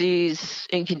disease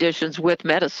and conditions with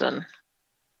medicine.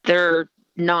 They're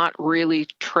not really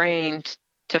trained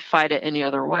to fight it any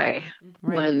other way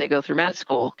when they go through med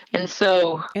school. And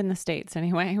so in the States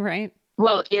anyway, right?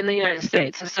 Well, in the United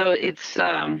States. And so it's,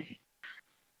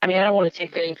 I don't want to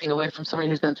take anything away from somebody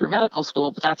who's been through medical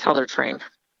school, but that's how they're trained.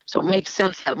 So it makes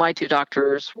sense that my 2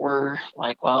 doctors were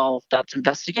like, well, that's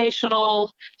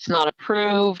investigational. It's not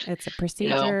approved. It's a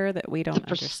procedure that we don't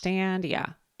understand. Yeah.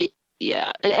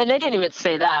 Yeah. And they didn't even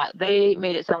say that. They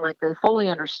made it sound like they fully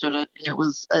understood it. And it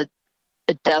was a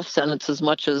death sentence as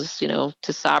much as,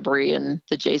 Tysabri and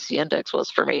the JC index was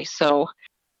for me. So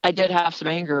I did have some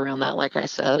anger around that, like I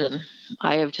said. And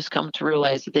I have just come to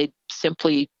realize that they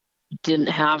simply didn't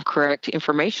have correct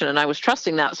information. And I was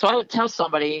trusting that. So I would tell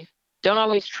somebody, don't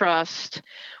always trust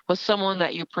what someone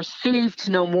that you perceive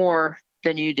to know more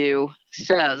than you do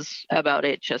says about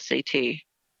HSCT.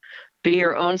 Be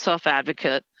your own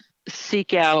self-advocate.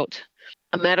 Seek out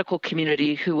a medical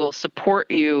community who will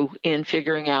support you in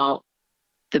figuring out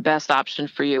the best option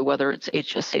for you, whether it's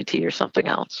HSCT or something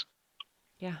else.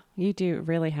 Yeah, you do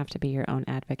really have to be your own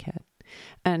advocate.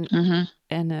 And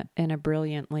in a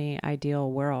brilliantly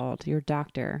ideal world, your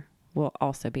doctor will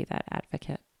also be that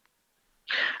advocate.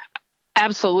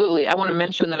 Absolutely. I want to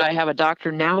mention that I have a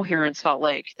doctor now here in Salt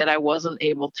Lake that I wasn't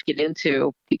able to get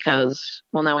into because,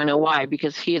 well, now I know why,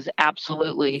 because he is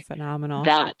absolutely phenomenal.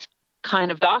 That kind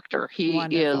of doctor. He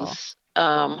Wonderful. is,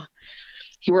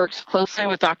 he works closely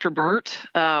with Dr. Burt.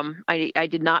 I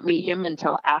did not meet him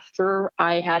until after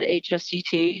I had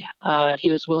HSCT. He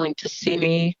was willing to see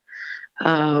me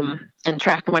and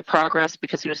track my progress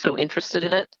because he was so interested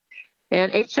in it. And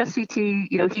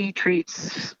HSCT, he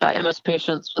treats MS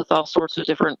patients with all sorts of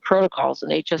different protocols,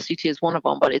 and HSCT is one of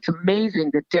them. But it's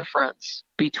amazing the difference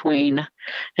between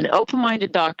an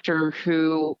open-minded doctor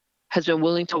who has been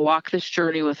willing to walk this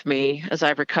journey with me as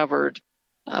I've recovered,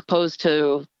 opposed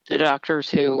to the doctors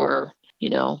who were,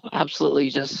 absolutely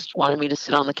just wanted me to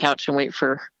sit on the couch and wait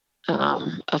for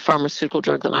a pharmaceutical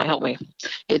drug that might help me.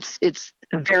 It's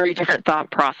a very different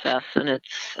thought process, and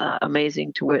it's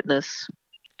amazing to witness.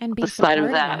 And be the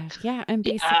supportive. Side of that. Yeah, and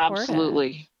be supportive.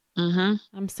 Absolutely.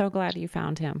 Mm-hmm. I'm so glad you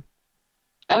found him.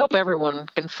 I hope everyone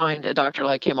can find a doctor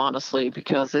like him, honestly,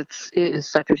 because it is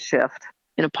such a shift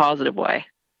in a positive way.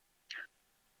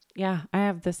 Yeah, I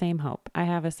have the same hope. I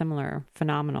have a similar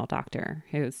phenomenal doctor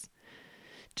who's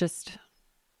just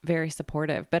very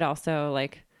supportive, but also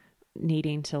like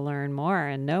needing to learn more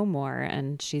and know more.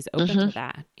 And she's open to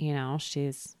that.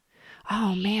 She's,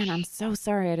 oh man, I'm so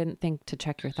sorry. I didn't think to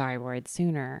check your thyroid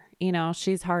sooner.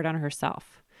 She's hard on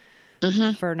herself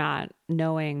for not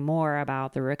knowing more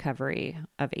about the recovery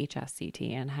of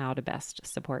HSCT and how to best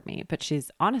support me. But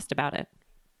she's honest about it.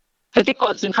 I think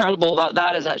what's incredible about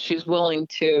that is that she's willing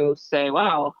to say,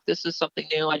 wow, this is something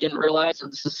new I didn't realize, and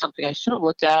this is something I should have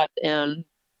looked at. And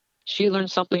she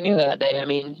learned something new that day. I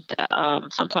mean,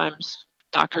 sometimes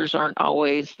doctors aren't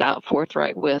always that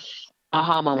forthright with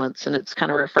aha moments, and it's kind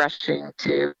of refreshing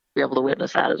to be able to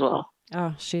witness that as well.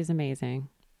 Oh, she's amazing.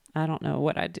 I don't know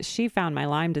what I'd do. She found my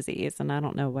Lyme disease, and I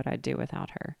don't know what I'd do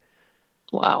without her.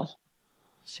 Wow.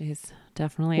 She's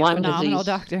definitely a phenomenal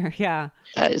doctor. Yeah.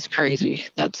 That is crazy.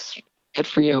 That's good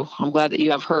for you. I'm glad that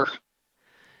you have her.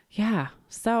 Yeah.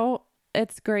 So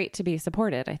it's great to be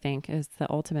supported, I think, is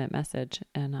the ultimate message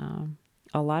in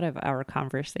a lot of our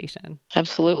conversation.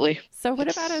 Absolutely. So what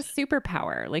about a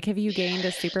superpower? Like, have you gained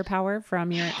a superpower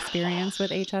from your experience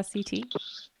with HSCT?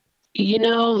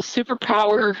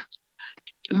 Superpower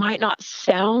might not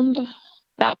sound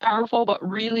that powerful, but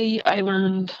really I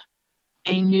learned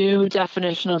a new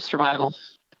definition of survival.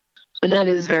 And that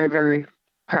is very, very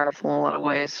powerful in a lot of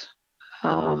ways.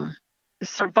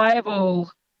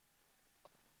 Survival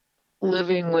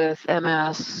living with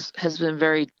MS has been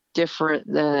very different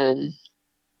than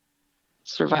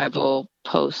survival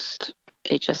post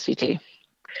HSCT.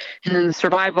 And then the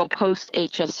survival post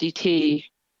HSCT,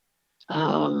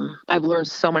 I've learned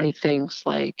so many things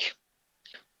like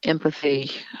empathy,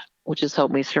 which has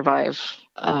helped me survive,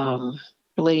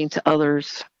 relating to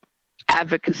others,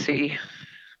 advocacy,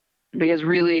 because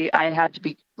really I had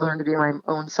to learn to be my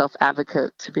own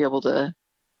self-advocate to be able to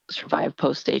survive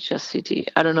post HSCT.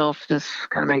 I don't know if this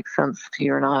kind of makes sense to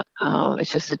you or not.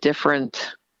 It's just a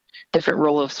different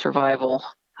role of survival,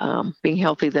 being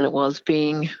healthy than it was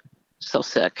being so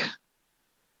sick.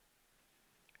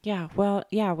 Yeah. Well,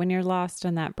 yeah, when you're lost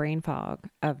in that brain fog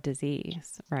of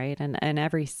disease, right? And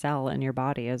every cell in your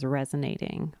body is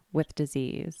resonating with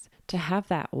disease, to have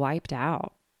that wiped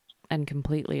out and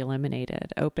completely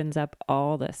eliminated opens up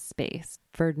all this space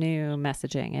for new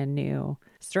messaging and new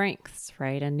strengths,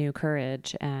 right? And new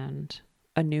courage and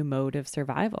a new mode of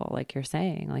survival, like you're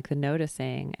saying, like the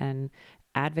noticing and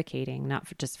advocating, not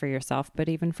just for yourself, but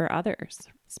even for others,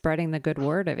 spreading the good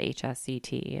word of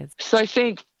HSCT. So I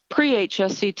think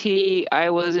pre-HSCT, I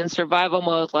was in survival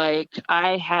mode. Like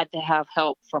I had to have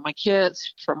help from my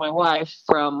kids, from my wife,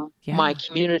 from my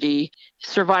community,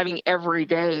 surviving every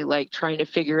day, like trying to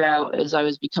figure out as I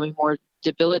was becoming more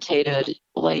debilitated,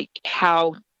 like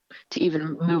how to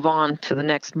even move on to the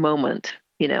next moment,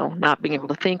 not being able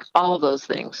to think, all of those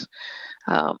things.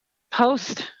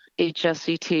 Post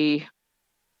HSCT,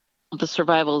 the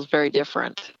survival is very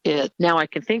different. Now I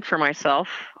can think for myself.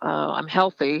 I'm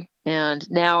healthy. And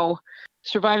now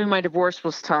surviving my divorce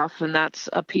was tough, and that's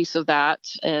a piece of that.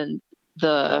 And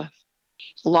the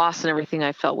loss and everything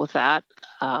I felt with that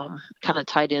kind of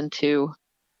tied into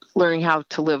learning how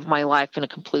to live my life in a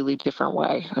completely different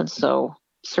way. And so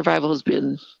survival has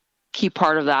been a key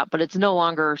part of that, but it's no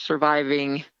longer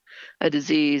surviving a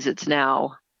disease. It's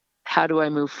now, how do I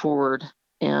move forward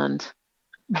and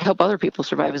help other people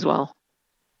survive as well?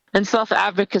 And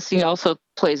self-advocacy also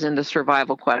plays into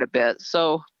survival quite a bit.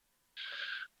 So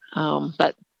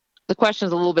that the question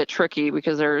is a little bit tricky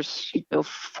because there's 4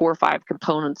 or 5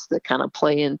 components that kind of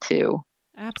play into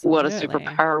what a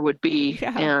superpower would be.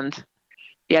 Yeah. And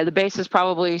yeah, the base is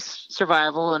probably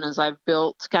survival. And as I've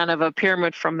built kind of a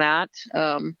pyramid from that,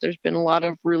 there's been a lot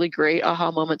of really great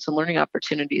aha moments and learning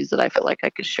opportunities that I feel like I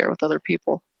could share with other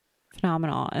people.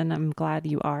 Phenomenal. And I'm glad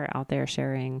you are out there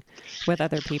sharing with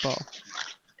other people.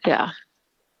 Yeah.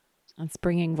 It's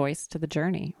bringing voice to the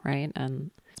journey, right?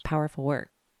 And it's powerful work.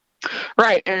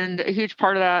 Right. And a huge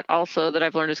part of that also that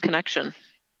I've learned is connection.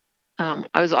 I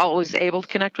was always able to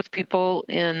connect with people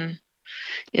in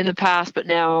the past, but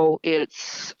now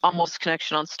it's almost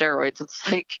connection on steroids. It's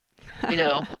like,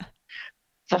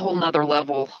 it's a whole nother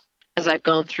level. As I've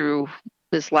gone through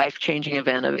this life-changing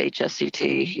event of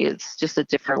HSCT, it's just a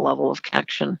different level of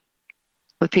connection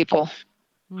with people.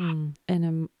 In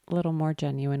a little more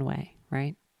genuine way,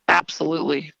 right?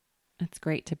 Absolutely. It's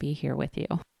great to be here with you.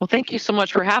 Well, thank you so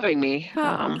much for having me.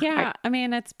 I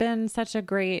mean, it's been such a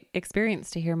great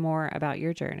experience to hear more about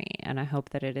your journey, and I hope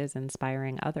that it is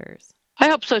inspiring others. I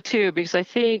hope so too, because I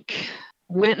think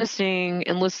witnessing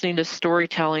and listening to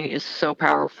storytelling is so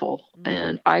powerful.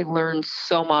 And I learned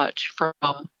so much from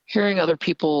hearing other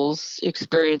people's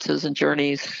experiences and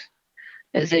journeys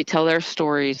as they tell their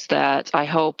stories, that I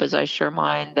hope as I share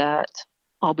mine that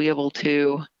I'll be able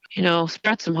to,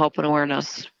 spread some hope and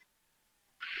awareness.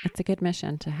 It's a good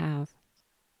mission to have.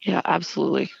 Yeah,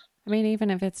 absolutely. I mean, even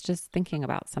if it's just thinking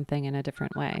about something in a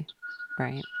different way,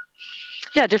 right?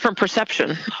 Yeah, different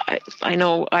perception. I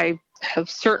know I have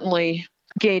certainly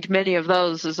gained many of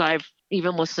those as I've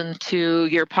even listened to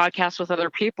your podcast with other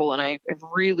people, and I've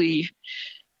really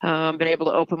been able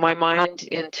to open my mind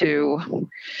into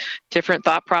different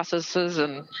thought processes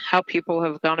and how people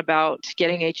have gone about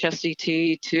getting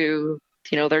HSCT to,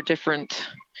 their different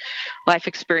life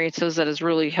experiences that has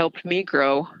really helped me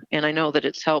grow. And I know that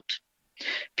it's helped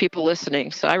people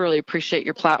listening. So I really appreciate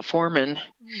your platform and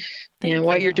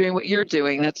why you're doing what you're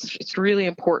doing. It's really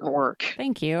important work.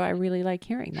 Thank you. I really like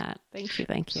hearing that. Thank you.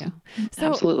 So,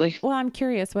 absolutely. Well, I'm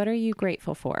curious, what are you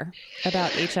grateful for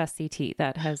about HSCT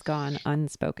that has gone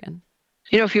unspoken?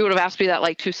 If you would have asked me that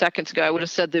like 2 seconds ago, I would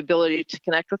have said the ability to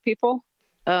connect with people.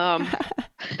 But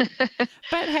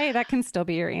hey, that can still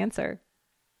be your answer.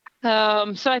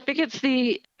 So I think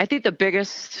the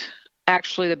biggest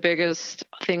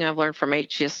thing I've learned from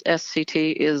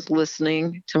HSCT is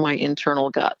listening to my internal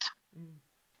gut,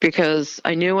 because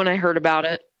I knew when I heard about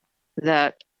it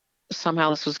that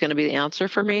somehow this was going to be the answer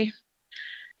for me.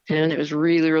 And it was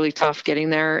really, really tough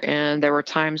getting there. And there were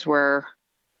times where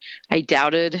I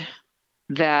doubted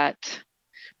that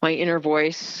my inner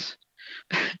voice,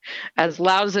 as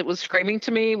loud as it was screaming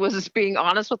to me, was just being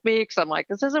honest with me, because I'm like,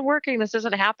 this isn't working, this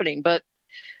isn't happening. But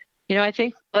I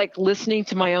think like listening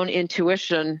to my own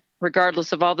intuition,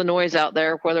 regardless of all the noise out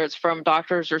there, whether it's from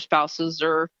doctors or spouses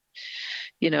or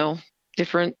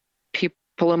different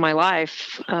people in my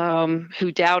life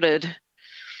who doubted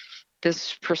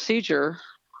this procedure,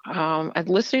 and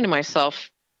listening to myself,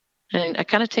 and I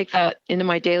kind of take that into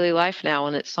my daily life now.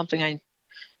 And it's something it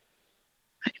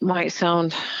might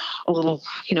sound a little,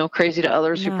 crazy to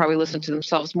others who probably listen to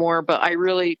themselves more, but I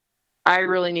really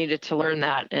needed to learn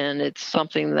that. And it's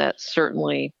something that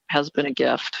certainly has been a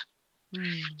gift.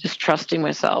 Just trusting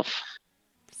myself.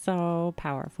 So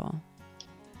powerful.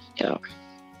 Yeah.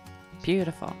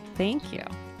 Beautiful. Thank you.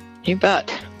 You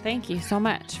bet. Thank you so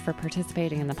much for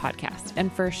participating in the podcast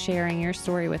and for sharing your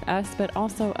story with us, but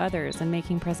also others, and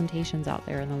making presentations out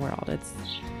there in the world. It's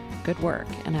good work,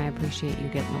 and I appreciate you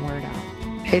getting the word out.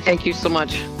 Hey, thank you so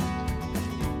much.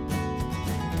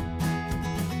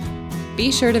 Be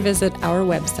sure to visit our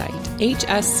website,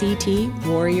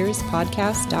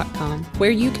 hsctwarriorspodcast.com,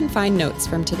 where you can find notes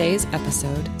from today's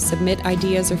episode, submit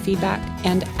ideas or feedback,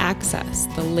 and access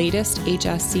the latest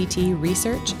HSCT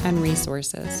research and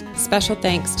resources. Special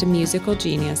thanks to musical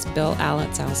genius Bill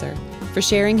Alitzhauser for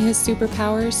sharing his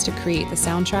superpowers to create the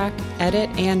soundtrack, edit,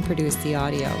 and produce the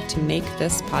audio to make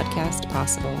this podcast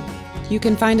possible. You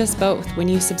can find us both when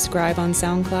you subscribe on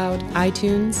SoundCloud,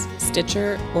 iTunes,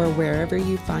 Stitcher, or wherever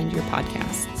you find your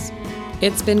podcasts.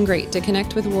 It's been great to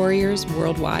connect with warriors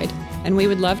worldwide, and we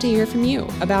would love to hear from you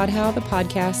about how the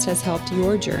podcast has helped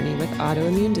your journey with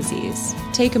autoimmune disease.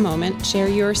 Take a moment, share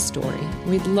your story.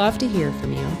 We'd love to hear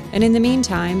from you. And in the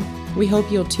meantime, we hope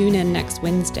you'll tune in next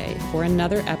Wednesday for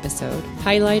another episode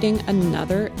highlighting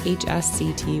another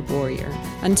HSCT warrior.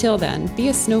 Until then, be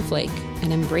a snowflake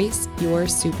and embrace your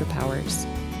superpowers.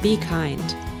 Be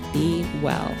kind. Be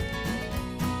well.